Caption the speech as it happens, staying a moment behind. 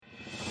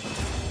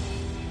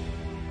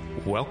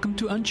Welcome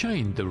to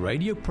Unchained, the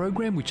radio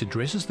program which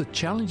addresses the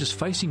challenges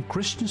facing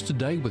Christians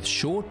today with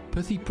short,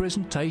 pithy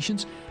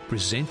presentations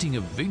presenting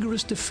a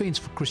vigorous defense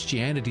for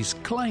Christianity's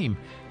claim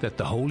that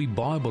the Holy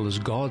Bible is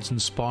God's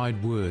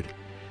inspired word.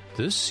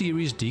 This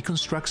series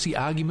deconstructs the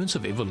arguments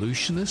of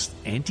evolutionists,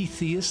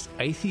 anti-theists,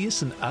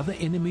 atheists, and other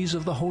enemies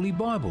of the Holy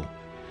Bible.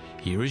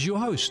 Here is your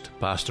host,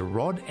 Pastor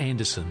Rod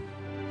Anderson.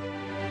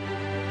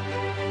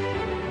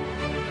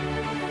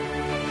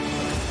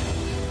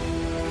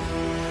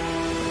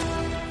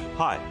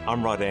 Hi,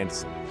 I'm Rod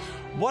Anderson.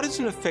 What is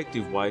an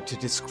effective way to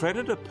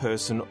discredit a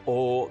person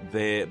or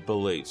their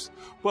beliefs?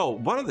 Well,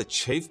 one of the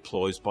chief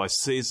ploys by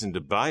seasoned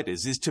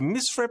debaters is to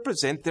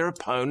misrepresent their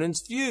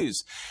opponent's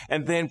views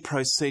and then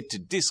proceed to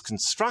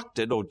deconstruct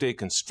it or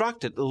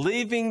deconstruct it,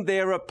 leaving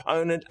their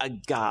opponent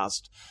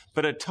aghast.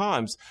 But at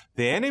times,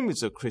 the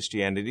enemies of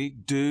Christianity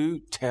do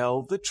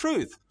tell the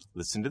truth.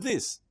 Listen to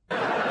this.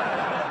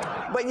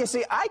 But you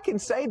see, I can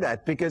say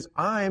that because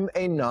I'm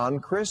a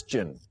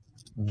non-Christian.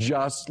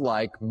 Just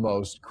like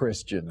most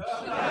Christians.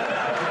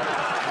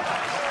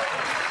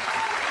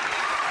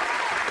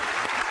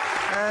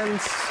 And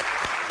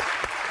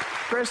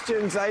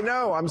Christians, I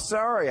know, I'm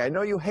sorry. I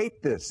know you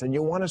hate this and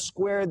you want to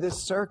square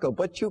this circle,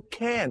 but you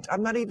can't.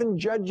 I'm not even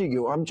judging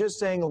you. I'm just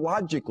saying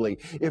logically,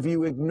 if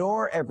you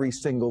ignore every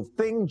single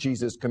thing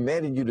Jesus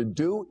commanded you to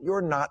do,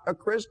 you're not a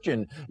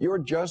Christian. You're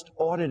just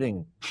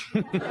auditing.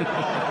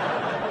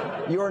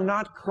 You're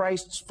not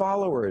Christ's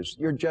followers.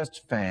 You're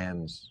just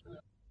fans.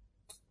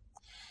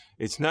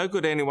 It's no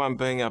good anyone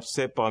being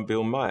upset by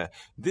Bill Maher.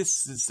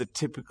 This is the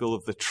typical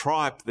of the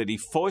tripe that he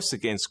foists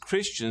against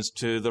Christians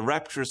to the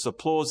rapturous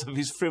applause of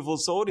his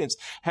frivolous audience.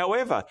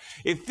 However,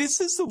 if this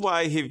is the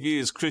way he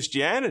views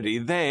Christianity,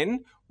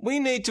 then we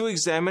need to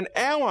examine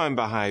our own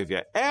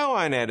behaviour,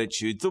 our own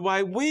attitude, the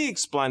way we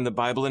explain the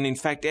Bible and, in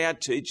fact, our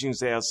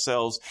teachings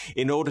ourselves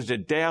in order to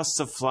douse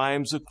the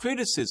flames of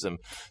criticism.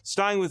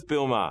 Staying with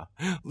Bill Maher,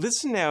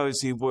 listen now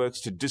as he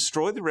works to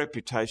destroy the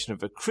reputation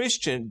of a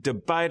Christian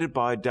debated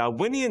by a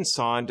Darwinian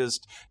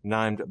scientist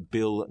named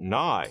Bill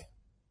Nye.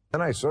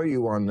 And I saw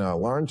you on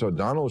Lawrence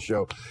O'Donnell's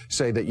show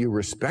say that you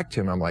respect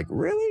him. I'm like,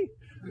 really?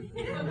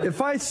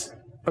 If I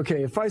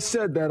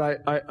said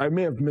that, I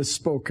may have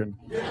misspoken.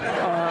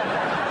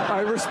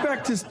 I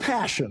respect his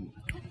passion.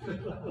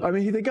 I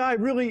mean, the guy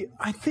really,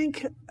 I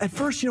think, at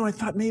first, I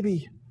thought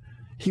maybe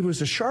he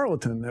was a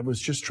charlatan that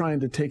was just trying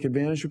to take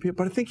advantage of people,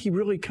 but I think he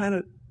really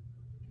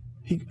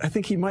I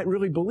think he might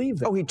really believe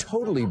that. Oh, he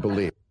totally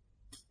believed.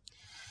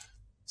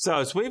 So,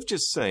 as we've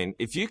just seen,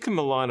 if you can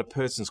malign a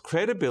person's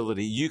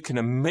credibility, you can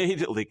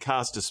immediately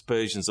cast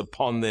aspersions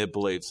upon their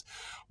beliefs.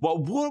 What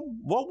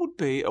would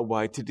be a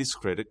way to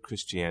discredit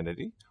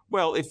Christianity?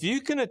 Well, if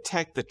you can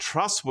attack the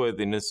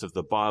trustworthiness of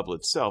the Bible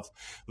itself,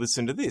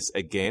 listen to this,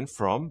 again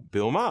from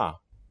Bill Maher.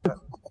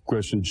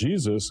 Question,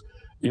 Jesus,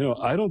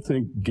 I don't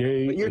think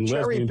gay but you're and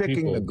lesbian cherry-picking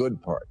people... the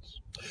good parts.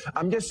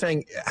 I'm just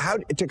saying, how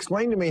to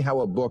explain to me how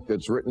a book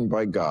that's written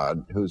by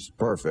God, who's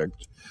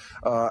perfect,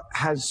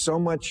 has so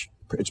much...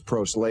 It's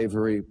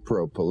pro-slavery,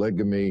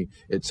 pro-polygamy,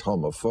 it's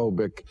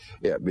homophobic.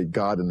 Yeah,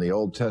 God in the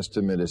Old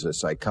Testament is a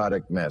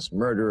psychotic mass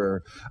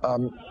murderer.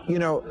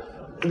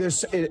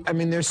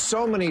 There's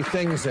so many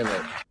things in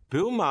it.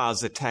 Bill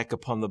Maher's attack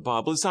upon the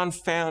Bible is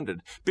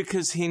unfounded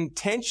because he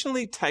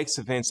intentionally takes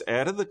events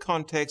out of the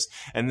context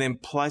and then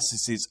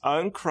places his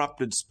own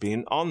corrupted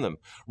spin on them.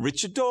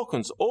 Richard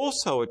Dawkins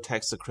also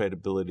attacks the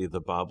credibility of the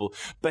Bible,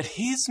 but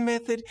his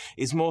method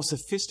is more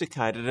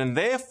sophisticated and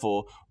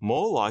therefore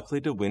more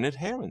likely to win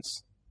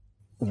adherents.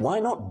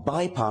 Why not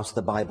bypass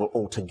the Bible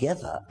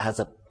altogether as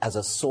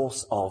a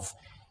source of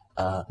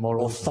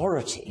moral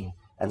authority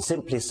and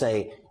simply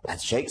say,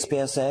 as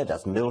Shakespeare said,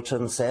 as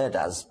Milton said,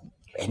 as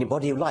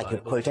anybody you like, you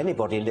quote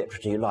anybody in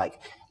literature you like,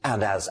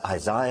 and as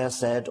Isaiah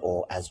said,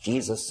 or as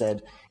Jesus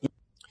said.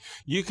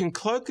 You can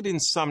cloak it in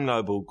some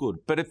noble good,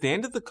 but at the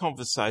end of the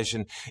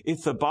conversation,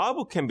 if the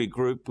Bible can be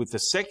grouped with the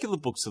secular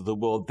books of the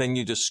world, then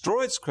you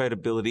destroy its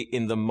credibility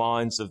in the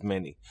minds of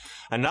many.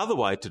 Another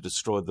way to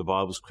destroy the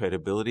Bible's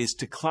credibility is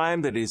to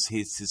claim that it is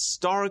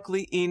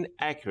historically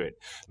inaccurate,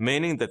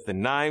 meaning that the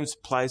names,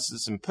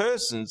 places and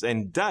persons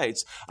and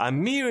dates are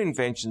mere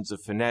inventions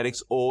of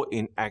fanatics or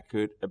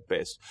inaccurate at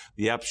best.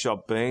 The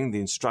upshot being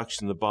the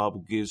instruction the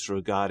Bible gives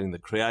regarding the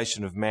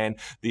creation of man,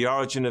 the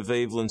origin of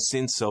evil and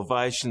sin,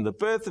 salvation, the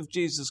birth of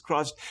Jesus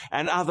Christ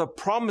and other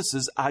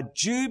promises are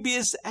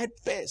dubious at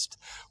best.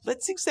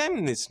 Let's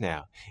examine this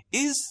now.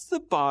 Is the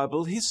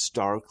Bible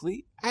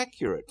historically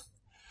accurate?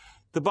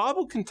 The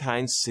Bible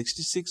contains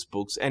 66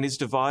 books and is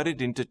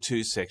divided into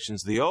two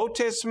sections, the Old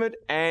Testament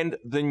and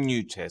the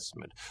New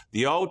Testament.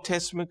 The Old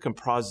Testament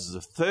comprises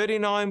of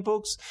 39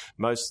 books,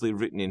 mostly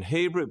written in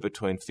Hebrew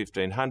between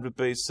 1500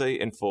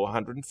 BC and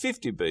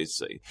 450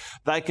 BC.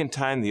 They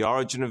contain the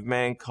origin of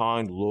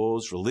mankind,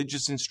 laws,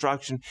 religious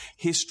instruction,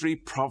 history,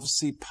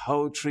 prophecy,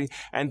 poetry,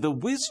 and the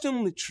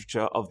wisdom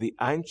literature of the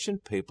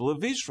ancient people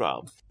of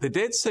Israel. The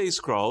Dead Sea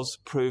Scrolls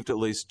proved at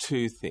least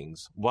two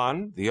things.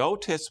 One, the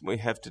Old Testament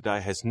we have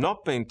today has not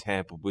not been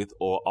tampered with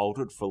or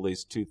altered for at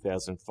least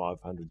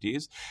 2,500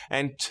 years.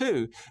 And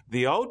 2,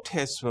 the Old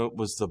Testament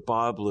was the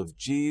Bible of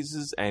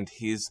Jesus and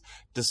his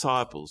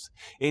disciples.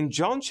 In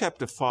John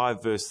chapter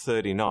 5, verse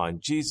 39,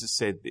 Jesus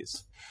said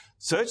this,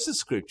 "Search the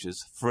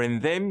Scriptures, for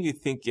in them you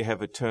think you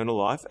have eternal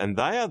life, and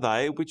they are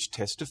they which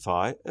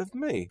testify of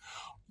me."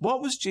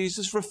 What was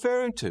Jesus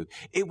referring to?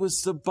 It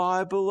was the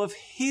Bible of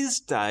his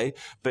day,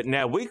 but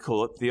now we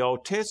call it the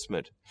Old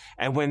Testament.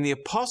 And when the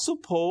Apostle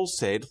Paul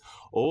said,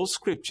 "All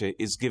Scripture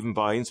is given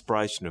by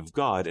inspiration of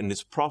God and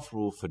is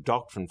profitable for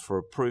doctrine, for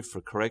reproof, for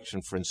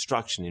correction, for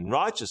instruction in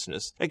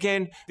righteousness,"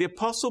 again, the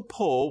Apostle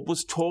Paul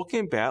was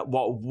talking about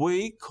what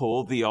we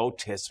call the Old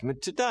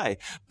Testament today,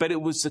 but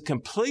it was the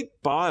complete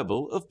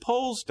Bible of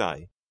Paul's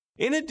day.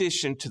 In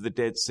addition to the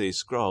Dead Sea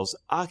Scrolls,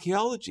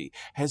 archaeology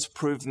has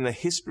proven the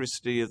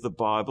historicity of the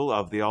Bible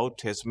of the Old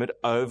Testament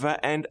over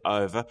and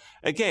over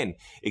again.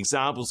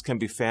 Examples can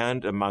be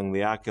found among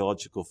the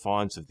archaeological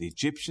finds of the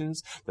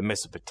Egyptians, the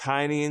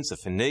Mesopotamians, the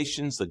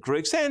Phoenicians, the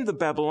Greeks, and the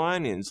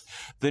Babylonians.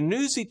 The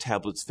Nuzi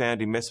tablets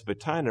found in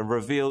Mesopotamia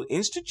reveal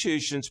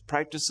institutions,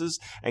 practices,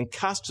 and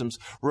customs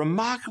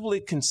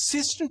remarkably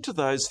consistent to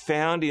those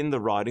found in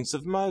the writings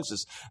of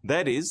Moses,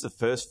 that is, the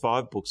first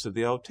 5 books of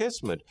the Old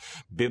Testament.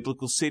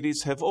 Biblical cities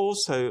have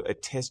also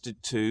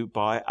attested to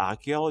by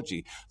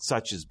archaeology,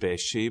 such as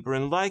Beersheba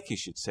and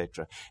Lachish,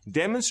 etc.,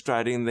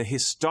 demonstrating the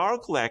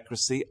historical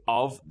accuracy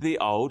of the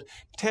Old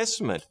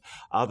Testament.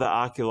 Other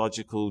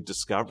archaeological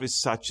discoveries,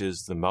 such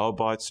as the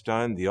Moabite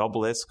stone, the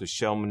obelisk of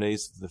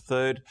Shalmaneser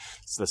III,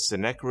 the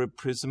Sennacherib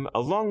prism,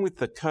 along with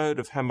the Code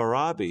of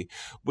Hammurabi,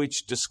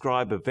 which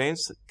describe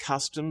events,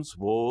 customs,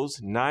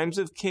 wars, names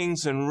of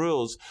kings and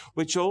rulers,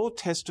 which all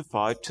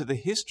testify to the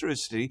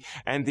historicity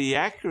and the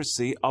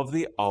accuracy of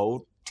the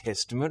Old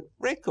Testament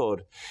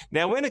record.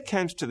 Now, when it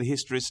comes to the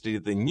historicity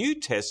of the New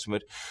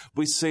Testament,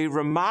 we see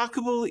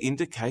remarkable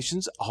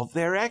indications of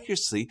their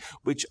accuracy,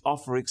 which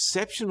offer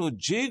exceptional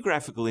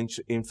geographical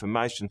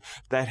information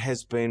that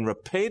has been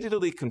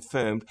repeatedly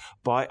confirmed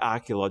by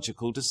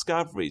archaeological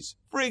discoveries.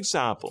 For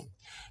example,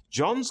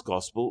 John's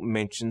Gospel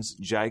mentions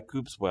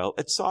Jacob's well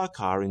at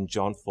Sychar in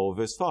John 4,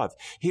 verse 5.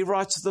 He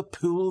writes of the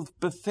pool of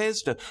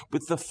Bethesda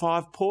with the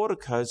 5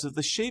 porticos of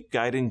the sheep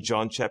gate in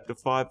John chapter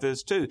 5,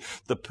 verse 2,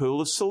 the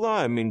pool of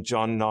Siloam in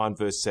John 9,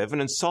 verse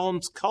 7, and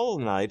Solomon's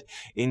colonnade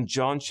in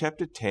John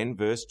chapter 10,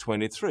 verse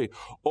 23,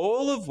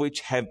 all of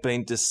which have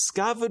been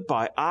discovered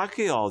by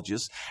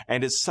archaeologists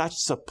and as such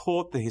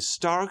support the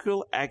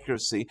historical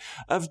accuracy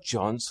of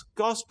John's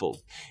Gospel.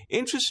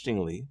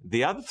 Interestingly,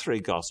 the other 3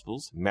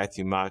 Gospels,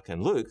 Matthew, Mark,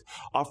 and Luke,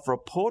 offer a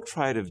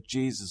portrait of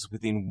Jesus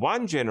within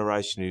 1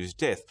 generation of his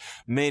death,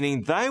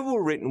 meaning they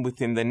were written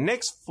within the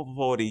next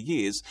 40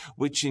 years,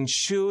 which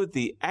ensured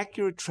the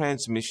accurate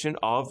transmission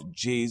of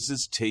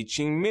Jesus'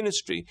 teaching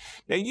ministry.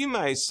 Now, you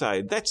may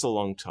say that's a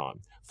long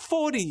time.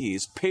 40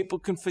 years, people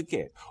can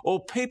forget,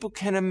 or people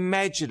can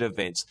imagine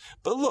events.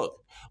 But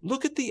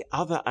look at the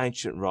other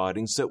ancient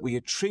writings that we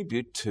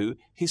attribute to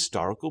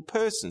historical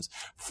persons.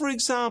 For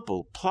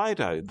example,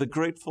 Plato, the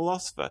Greek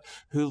philosopher,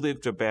 who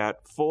lived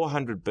about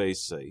 400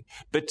 BC.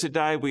 But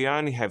today we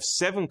only have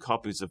 7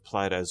 copies of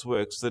Plato's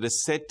works that are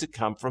said to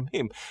come from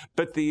him.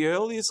 But the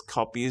earliest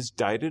copy is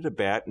dated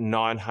about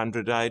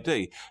 900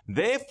 AD.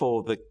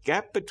 Therefore, the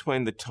gap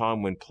between the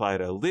time when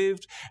Plato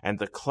lived and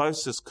the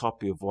closest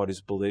copy of what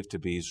is believed to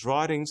be his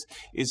writings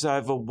is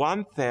over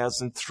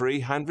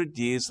 1,300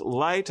 years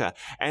later,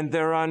 and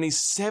there are only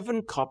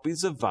 7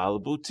 copies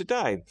available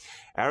today.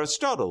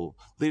 Aristotle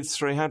lived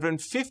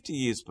 350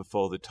 years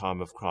before the time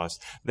of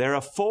Christ. There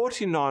are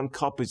 49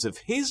 copies of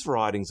his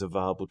writings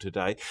available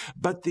today,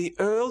 but the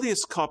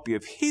earliest copy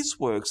of his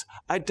works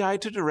are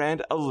dated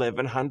around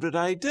 1100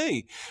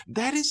 AD.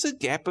 That is a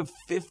gap of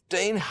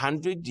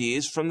 1,500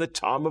 years from the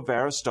time of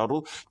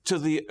Aristotle to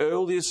the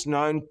earliest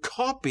known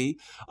copy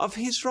of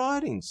his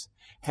writings.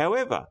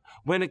 However,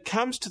 when it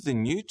comes to the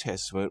New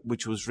Testament,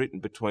 which was written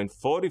between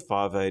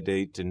 45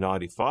 AD to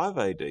 95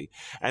 AD,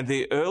 and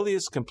the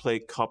earliest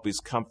complete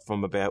copies come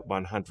from about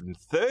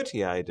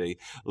 130 AD,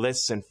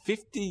 less than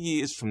 50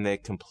 years from their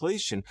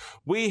completion,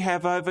 we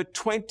have over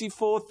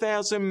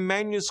 24,000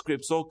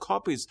 manuscripts or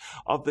copies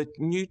of the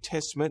New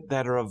Testament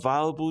that are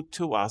available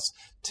to us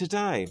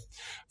today.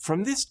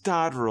 From this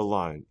data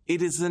alone,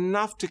 it is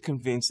enough to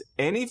convince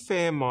any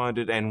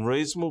fair-minded and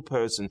reasonable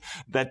person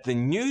that the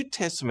New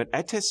Testament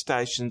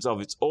attestations of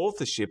its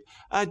authorship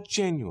are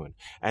genuine,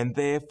 and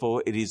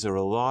therefore it is a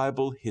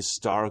reliable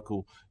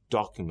historical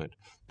document.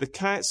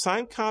 The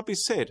same can't be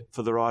said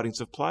for the writings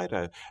of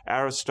Plato,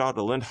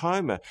 Aristotle, and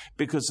Homer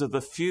because of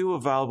the few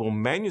available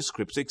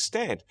manuscripts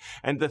extant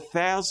and the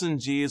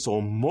thousands years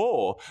or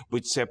more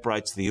which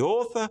separates the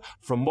author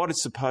from what is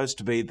supposed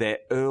to be their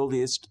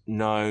earliest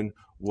known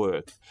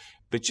work.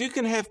 But you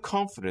can have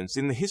confidence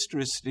in the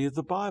historicity of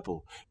the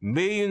Bible.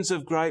 Millions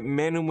of great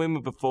men and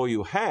women before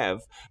you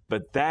have,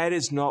 but that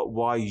is not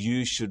why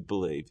you should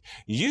believe.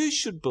 You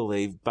should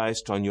believe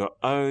based on your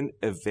own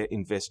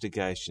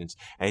investigations,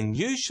 and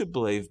you should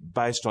believe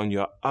based on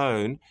your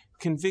own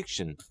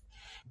conviction.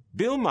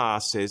 Bill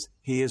Maher says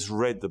he has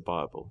read the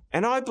Bible,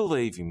 and I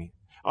believe him.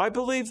 I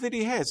believe that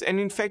he has, and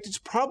in fact, he's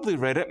probably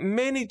read it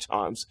many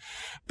times.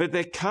 But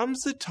there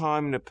comes a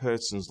time in a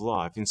person's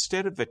life,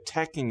 instead of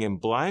attacking and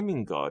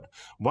blaming God,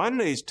 one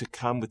needs to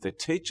come with a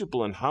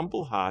teachable and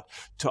humble heart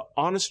to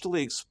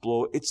honestly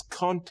explore its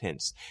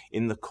contents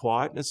in the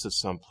quietness of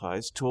some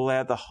place, to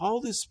allow the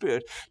Holy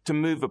Spirit to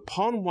move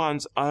upon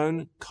one's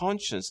own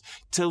conscience,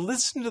 to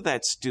listen to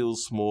that still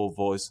small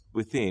voice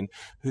within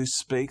who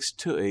speaks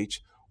to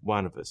each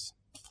one of us.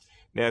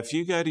 Now, if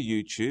you go to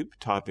YouTube,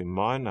 type in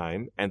my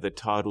name and the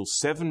title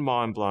 7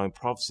 Mind-Blowing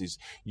Prophecies,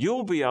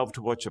 you'll be able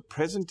to watch a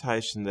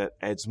presentation that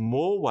adds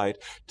more weight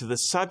to the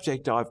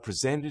subject I've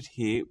presented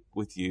here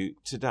with you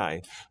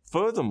today.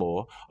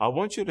 Furthermore, I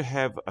want you to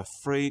have a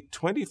free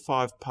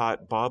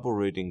 25-part Bible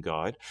reading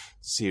guide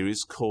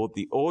series called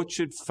The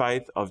Orchard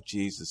Faith of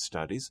Jesus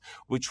Studies,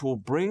 which will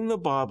bring the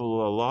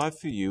Bible alive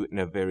for you in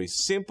a very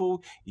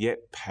simple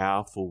yet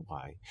powerful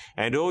way.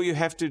 And all you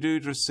have to do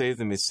to receive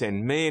them is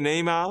send me an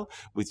email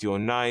with your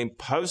name,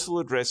 postal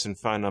address and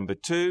phone number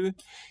to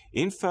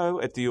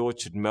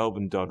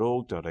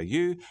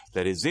info@theorchardmelbourne.org.au.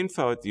 That is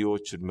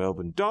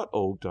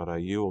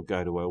info@theorchardmelbourne.org.au, or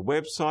go to our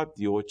website,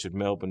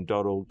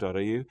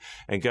 theorchardmelbourne.org.au,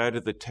 and go to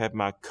the tab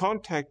marked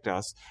Contact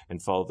Us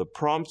and follow the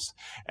prompts,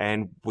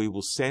 and we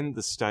will send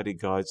the study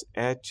guides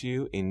out to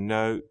you in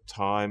no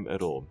time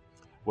at all.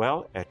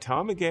 Well, our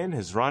time again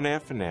has run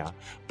out for now,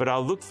 but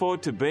I'll look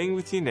forward to being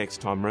with you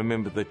next time.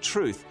 Remember, the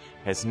truth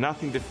has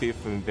nothing to fear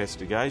from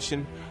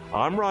investigation.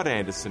 I'm Rod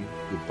Anderson.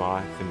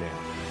 Goodbye for now.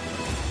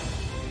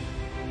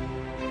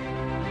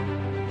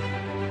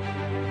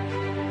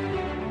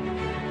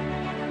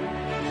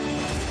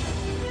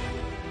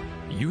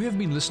 You have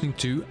been listening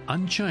to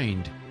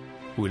Unchained.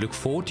 We look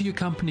forward to your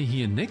company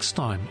here next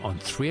time on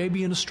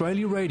 3ABN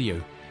Australia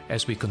Radio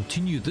as we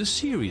continue this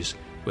series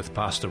with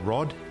Pastor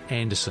Rod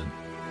Anderson.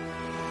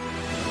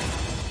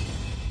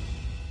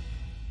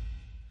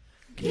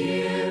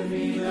 Give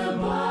me the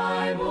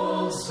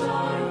Bible,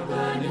 star of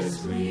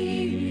gladness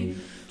gleaming,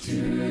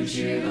 to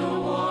cheer the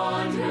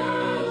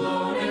wanderer,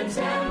 lone and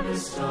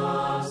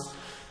tempest-tossed.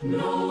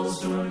 No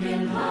storm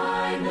can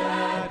hide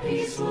that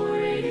peaceful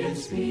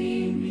radiance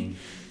beaming,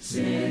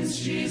 since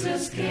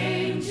Jesus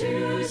came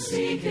to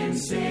seek and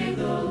save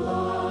the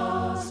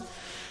lost.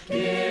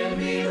 Give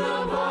me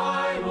the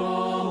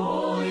Bible,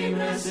 holy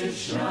message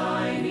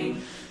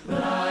shining,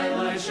 thy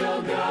light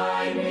shall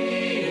guide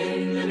me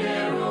in the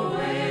narrow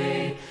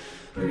way.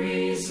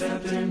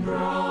 Precept and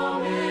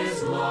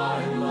promise, law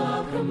and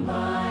love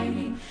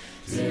combining,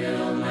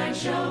 till night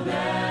shall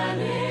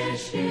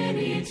vanish in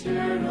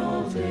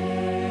eternal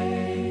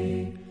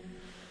day.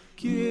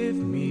 Give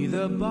me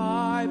the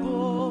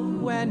Bible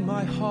when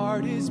my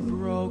heart is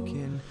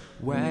broken,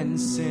 when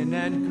sin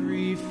and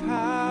grief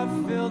have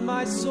filled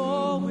my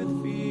soul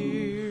with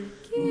fear.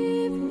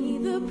 Give me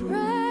the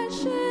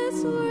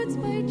precious words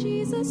by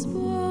Jesus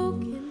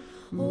spoken,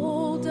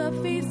 hold up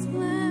faith's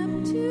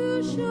lamp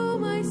to show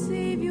my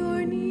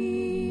Savior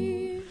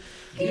near.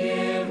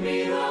 Give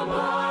me the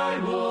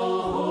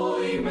Bible,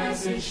 holy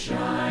message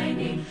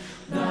shining,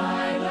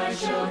 thy light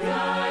shall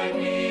guide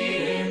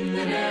me in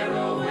the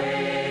narrow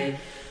way.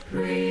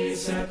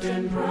 Precept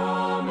and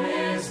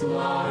promise,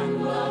 law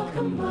and love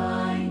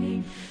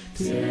combining,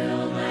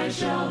 till night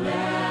shall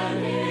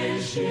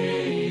vanish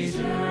in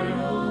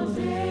eternal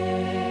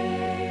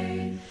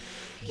day.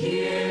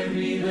 Give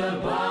me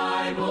the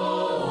Bible,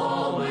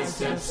 all my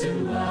steps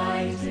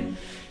enlighten,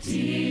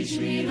 teach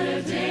me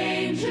the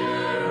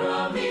danger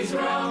of these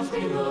realms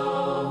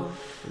below.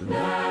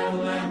 That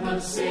lamp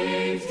of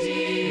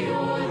safety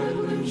o'er the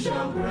gloom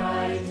shall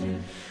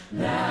brighten,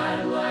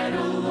 that light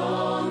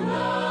along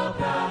the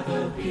path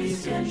of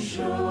peace can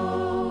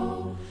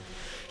show.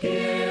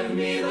 Give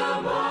me the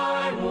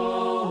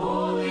Bible,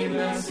 holy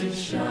message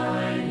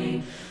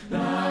shining,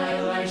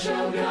 thy light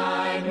shall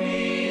guide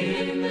me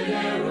in the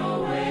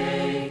narrow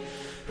way.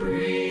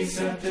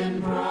 Precept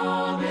and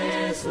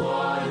promise,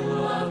 law and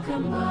love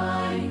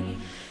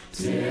combining,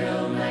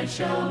 till night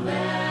shall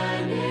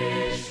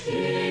vanish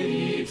in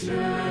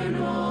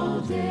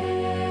eternal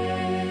day.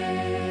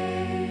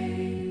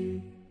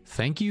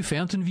 Thank you,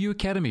 Fountain View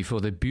Academy,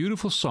 for the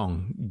beautiful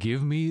song,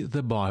 Give Me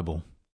the Bible.